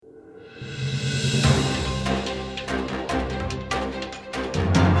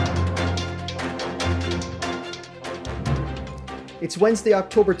It's Wednesday,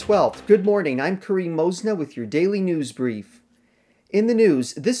 October 12th. Good morning, I'm Kareem Mosna with your daily news brief. In the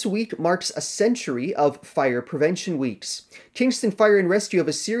news, this week marks a century of Fire Prevention Weeks. Kingston Fire and Rescue have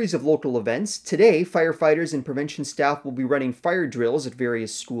a series of local events. Today, firefighters and prevention staff will be running fire drills at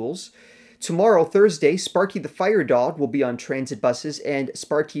various schools. Tomorrow, Thursday, Sparky the Fire Dog will be on transit buses, and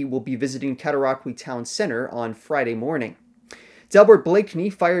Sparky will be visiting Cataraqui Town Center on Friday morning. Delbert Blakeney,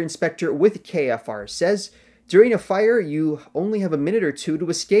 fire inspector with KFR, says, "During a fire, you only have a minute or two to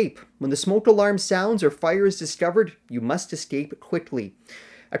escape. When the smoke alarm sounds or fire is discovered, you must escape quickly."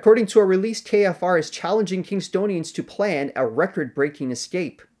 According to a release, KFR is challenging Kingstonians to plan a record-breaking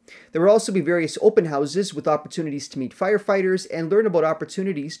escape. There will also be various open houses with opportunities to meet firefighters and learn about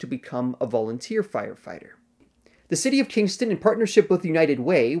opportunities to become a volunteer firefighter. The City of Kingston, in partnership with United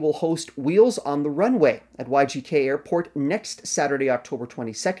Way, will host Wheels on the Runway at YGK Airport next Saturday, October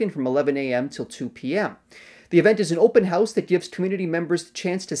 22nd from 11 a.m. till 2 p.m. The event is an open house that gives community members the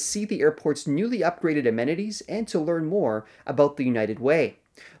chance to see the airport's newly upgraded amenities and to learn more about the United Way.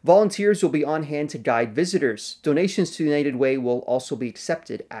 Volunteers will be on hand to guide visitors. Donations to the United Way will also be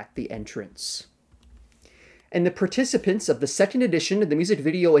accepted at the entrance. And the participants of the second edition of the Music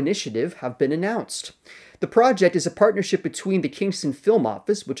Video Initiative have been announced. The project is a partnership between the Kingston Film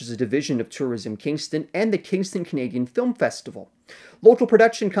Office, which is a division of Tourism Kingston, and the Kingston Canadian Film Festival. Local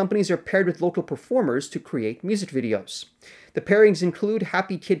production companies are paired with local performers to create music videos. The pairings include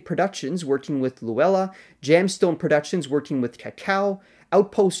Happy Kid Productions working with Luella, Jamstone Productions working with Cacao,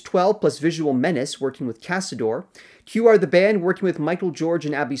 Outpost 12 plus Visual Menace working with Casador, QR the Band working with Michael George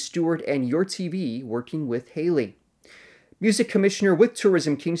and Abby Stewart, and Your TV working with Haley. Music Commissioner with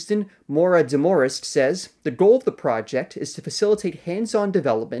Tourism Kingston, Maura Demorest, says, "The goal of the project is to facilitate hands-on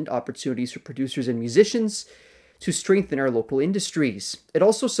development opportunities for producers and musicians to strengthen our local industries. It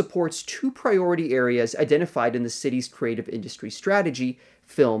also supports two priority areas identified in the city's creative industry strategy,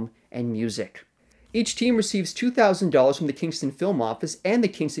 film and music." Each team receives $2,000 from the Kingston Film Office and the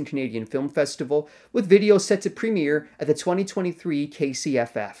Kingston Canadian Film Festival, with videos set to premiere at the 2023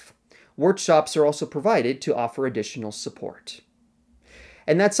 KCFF. Workshops are also provided to offer additional support.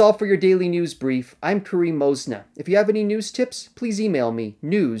 And that's all for your daily news brief. I'm Kareem Mosna. If you have any news tips, please email me,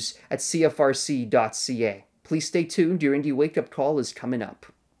 news@cfrc.ca. Please stay tuned. Your Indie Wake Up Call is coming up.